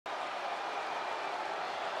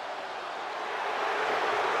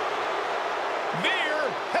Veer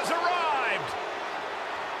has arrived.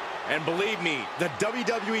 And believe me, the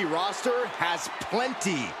WWE roster has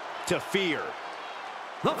plenty to fear.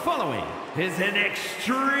 The following is an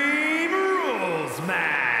Extreme Rules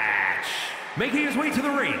match. Making his way to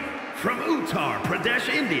the ring from Uttar Pradesh,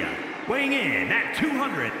 India, weighing in at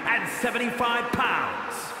 275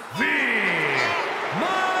 pounds, Veer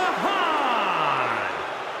Mahaan.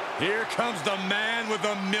 Here comes the man with the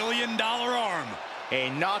 $1 million arm. A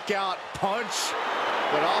knockout punch,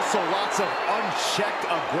 but also lots of unchecked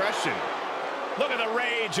aggression. Look at the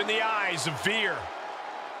rage in the eyes of Veer.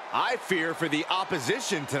 I fear for the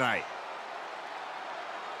opposition tonight.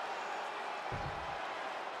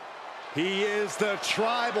 He is the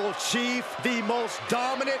Tribal Chief, the most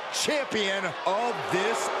dominant champion of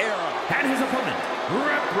this era. And his opponent,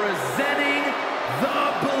 representing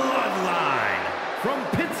the Bloodline, from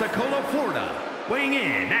Pensacola, Florida, weighing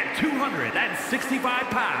in at 265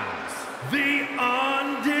 pounds, the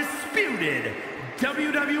undisputed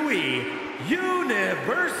WWE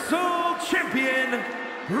Universal Champion,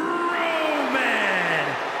 Roman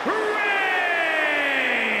Reigns!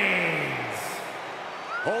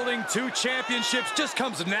 Holding 2 championships just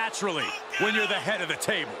comes naturally when you're the head of the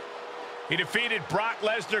table. He defeated Brock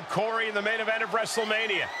Lesnar, Corey in the main event of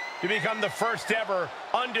WrestleMania to become the first ever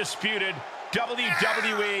undisputed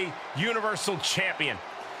WWE Universal Champion.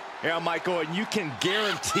 Yeah, Michael, and you can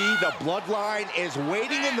guarantee the Bloodline is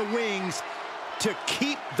waiting in the wings to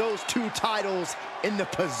keep those 2 titles in the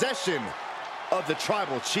possession of the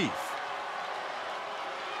Tribal Chief.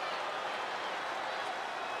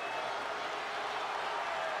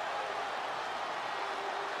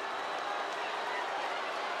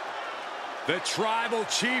 The Tribal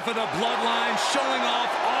Chief of the Bloodline showing off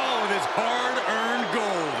all of his hard-earned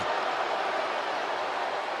gold.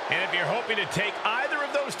 And if you're hoping to take either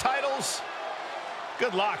of those titles,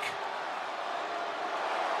 good luck.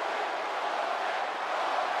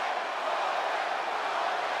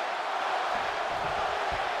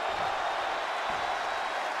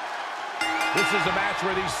 This is a match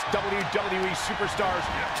where these WWE superstars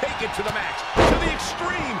take it to the max, to the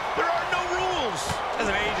extreme. There are no rules. As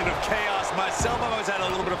an agent of chaos myself, I've always had a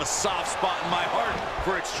little bit of a soft spot in my heart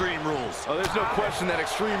for Extreme Rules. Oh, there's no question that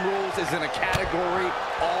Extreme Rules is in a category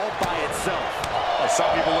all by itself. Some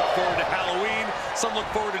people look forward to Halloween, some look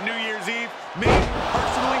forward to New Year's Eve. Me,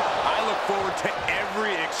 personally, I look forward to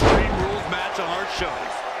every Extreme Rules match on our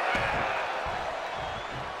shows.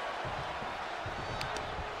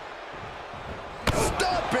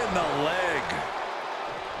 Stop in the leg.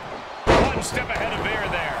 One step ahead of Veer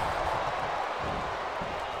there.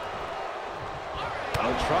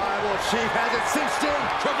 The Tribal Chief has it cinched in.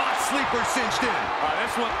 Cravat sleeper cinched in.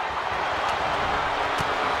 This one.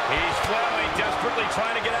 He's flailing, desperately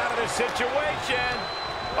trying to get out of this situation.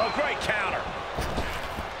 Oh, great counter.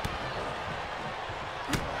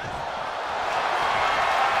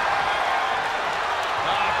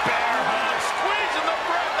 Bear hug, squeezing the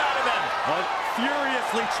breath out of him.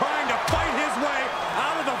 Furiously trying to fight his way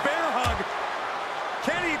out of the bear hug.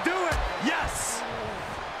 Can he do it? Yes!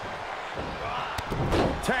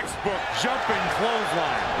 Textbook jumping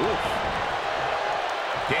clothesline. Oof.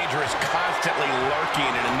 Dangerous, constantly lurking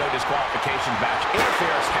in a no disqualification match.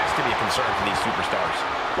 Interference has to be a concern for these superstars.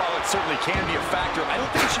 While it certainly can be a factor, I don't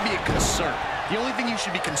think it should be a concern. The only thing you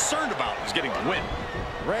should be concerned about is getting the win.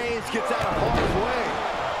 Reigns gets out of harm's way.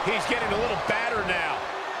 He's getting a little battered now.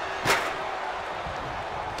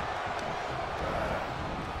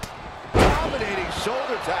 Dominating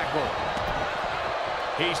shoulder tackle.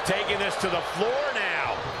 He's taking this to the floor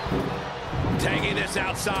now. Taking this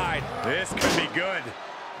outside. This could be good.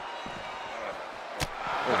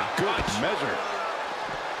 Good measure.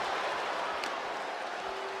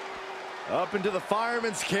 Up into the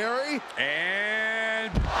fireman's carry.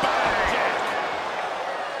 And bang!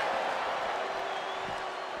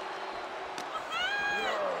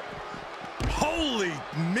 Holy,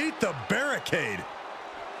 meet the barricade.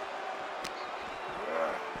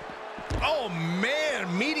 Oh,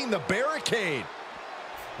 man, meeting the barricade.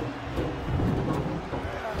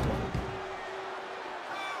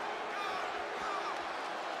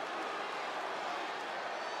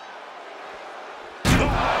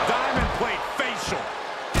 Diamond plate facial.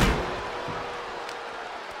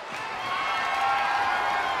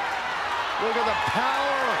 Look at the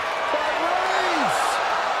power by Reigns.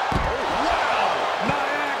 Oh, wow!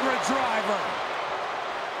 Niagara driver.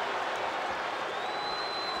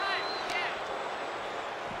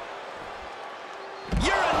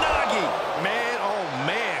 Uranagi. Man, oh,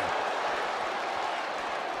 man.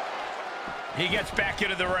 He gets back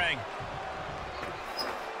into the ring.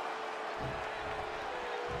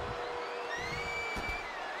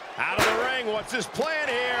 Out of the ring, what's his plan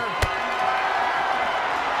here?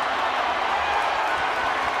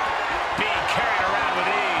 Being carried around with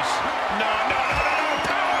ease. No.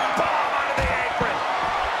 Power bomb onto the apron.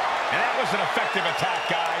 And that was an effective attack,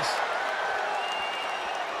 guys.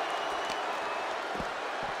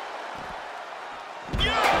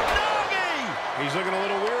 He's looking a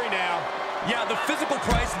little weary now. Yeah, the physical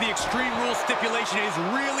price of the Extreme Rules stipulation is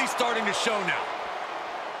really starting to show now.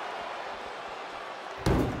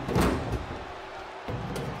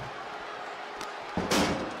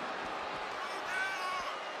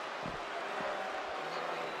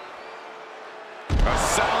 A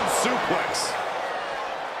sound suplex.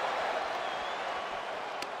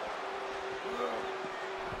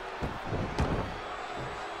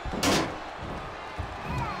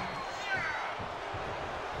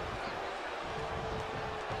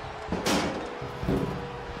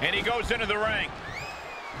 And he goes into the ring.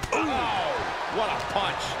 Oh, what a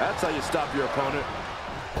punch. That's how you stop your opponent.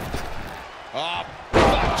 Oh,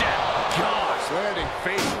 flapjack. Gosh, landing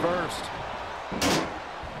face first.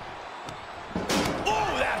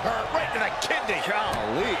 Oh, that hurt right to the kidney.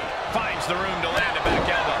 Golly. Finds the room to land a back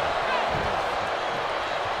elbow.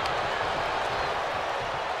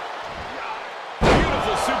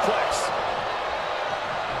 Beautiful suplex.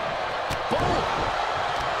 Boom.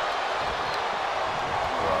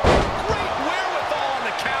 Great wherewithal on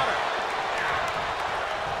the counter.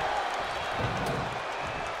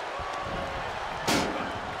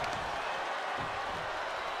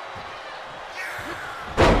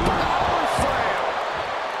 Power slam.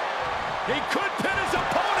 He could pin his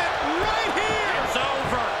opponent right here. It's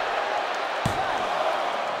over.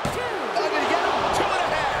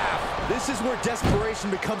 2.5. This is where desperation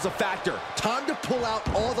becomes a factor. Time to pull out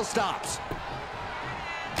all the stops.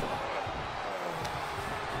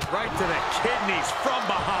 Right to the kidneys from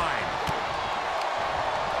behind.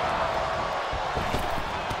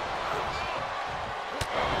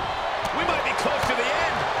 We might be close to the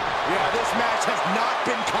end. Yeah, this match has not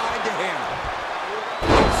been kind to him.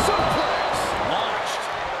 Suplex launched.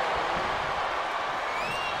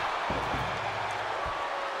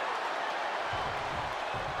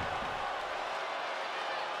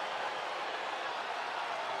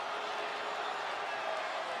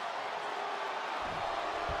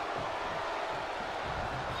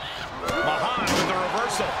 Mahaan with the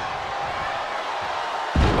reversal.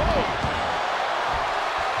 Oh.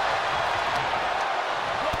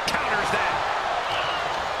 Counters that.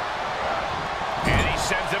 And he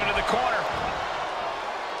sends him into the corner.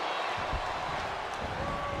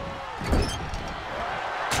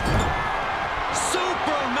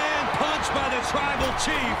 Superman punch by the Tribal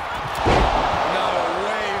Chief. No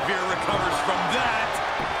way Veer recovers from that.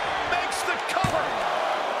 Makes the cover.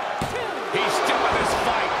 He's still in this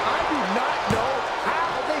fight. I do not know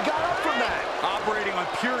how they got up from that. Operating on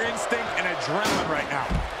pure instinct and adrenaline right now.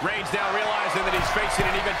 Reigns now realizing that he's facing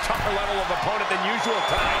an even tougher level of opponent than usual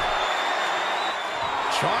tonight.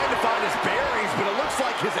 Trying to find his bearings, but it looks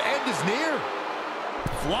like his end is near.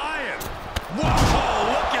 Flying. Whoa,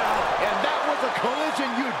 look out. And that was a collision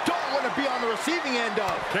you don't want to be on the receiving end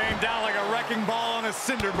of. Came down like a wrecking ball on a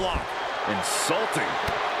cinder block. Insulting.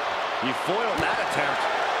 He foiled that attempt.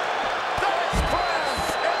 Those clams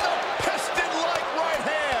and the piston-like right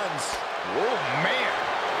hands. Oh, man.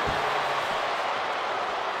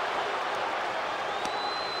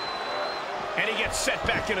 And he gets set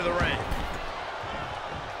back into the ring.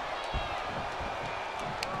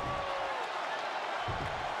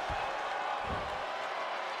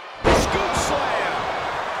 Scoop slam.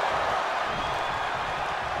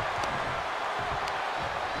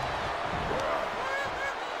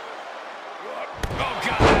 Oh,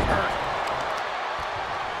 God, that hurt.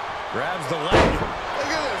 Grabs the leg.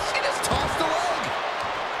 Look at this. He just tossed the leg.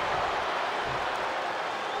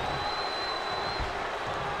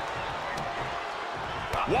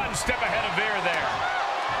 One step ahead of Veer there.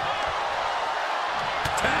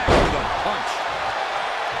 Tag with a punch.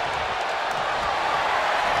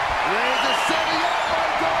 Reigns is setting up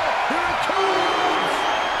right there. Here it comes.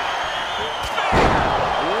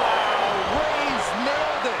 Wow, Reigns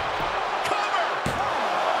nailed it. Cover.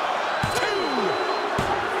 2.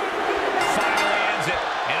 Finally ends it.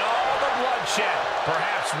 And all the bloodshed.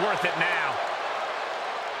 Perhaps worth it now.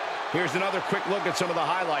 Here's another quick look at some of the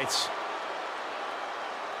highlights.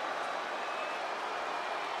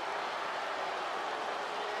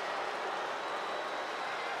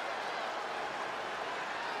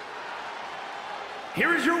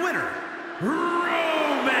 Here is your winner,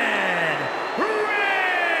 Roman Reigns!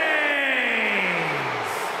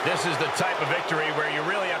 This is the type of victory where you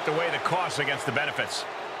really have to weigh the costs against the benefits.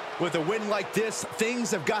 With a win like this,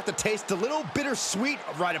 things have got to taste a little bittersweet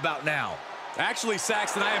right about now. Actually,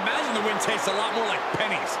 Saxton, I imagine the win tastes a lot more like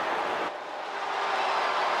pennies.